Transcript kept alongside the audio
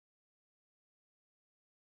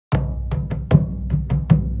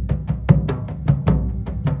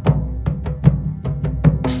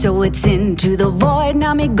So it's into the void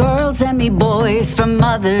now, me girls and me boys. From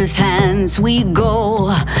mother's hands we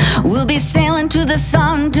go. We'll be sailing to the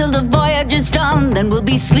sun till the voyage is done. Then we'll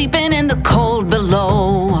be sleeping in the cold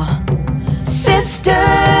below.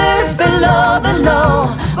 Sisters below,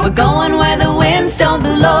 below, we're going where the winds don't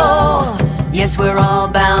blow. Yes, we're all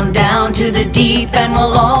bound down to the deep, and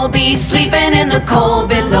we'll all be sleeping in the cold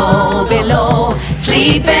below, below,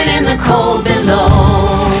 sleeping in the cold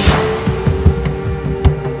below.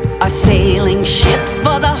 Our sailing ships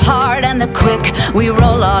for the hard and the quick, we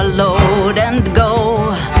roll our load and go.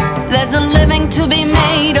 There's a living to be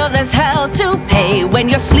made, or there's hell to pay when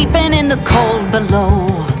you're sleeping in the cold below.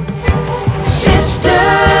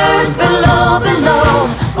 Sisters below,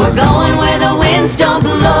 below, we're going where the winds don't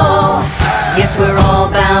blow. Yes, we're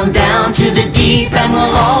all bound down to the deep, and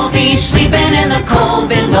we'll all be sleeping in the cold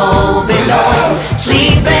below, below,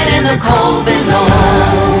 sleeping in the cold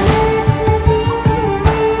below.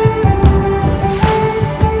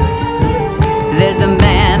 There's a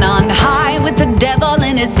man on high with the devil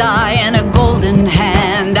in his eye and a golden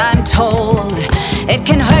hand, I'm told. It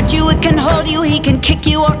can hurt you, it can hold you, he can kick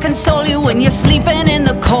you or console you when you're sleeping in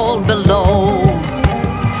the cold below.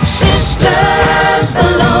 Sisters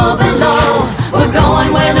below, below, we're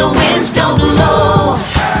going where the winds don't blow.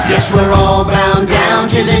 Yes, we're all bound down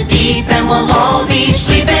to the deep, and we'll all be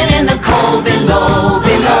sleeping in the cold below,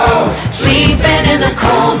 below, sleeping in the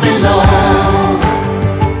cold below.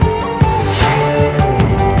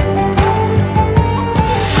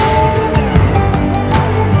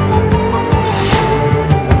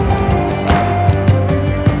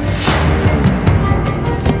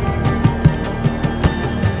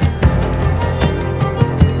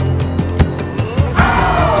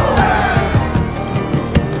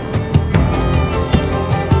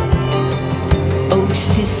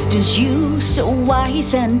 Sisters, you so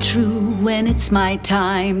wise and true, when it's my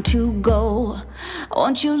time to go,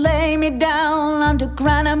 won't you lay me down under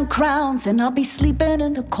granum crowns, and I'll be sleeping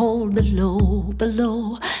in the cold below,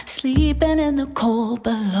 below, sleeping in the cold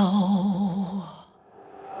below.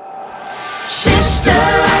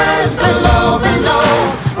 Sisters below,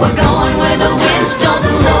 below, we're going where the winds don't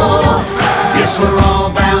blow. Yes, we're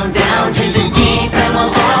all bound down to the deep, and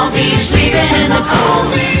we'll all be sleeping in the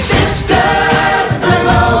cold. Sisters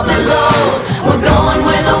below, below, we're going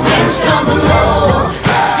where the winds don't blow.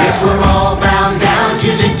 Yes, we're all bound down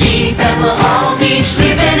to the deep, and we'll all be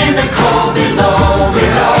sleeping in the cold below,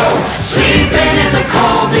 below, sleeping in the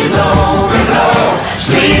cold below, below,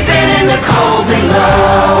 sleeping in the cold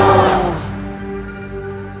below.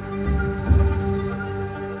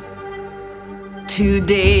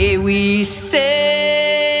 Today we sail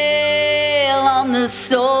on the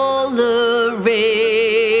solar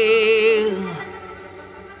rail,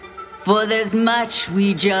 for there's much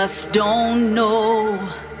we just don't know.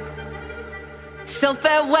 So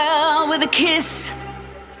farewell with a kiss,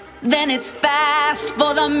 then it's fast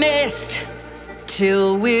for the mist,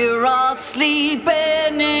 till we're all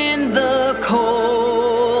sleeping in the cold.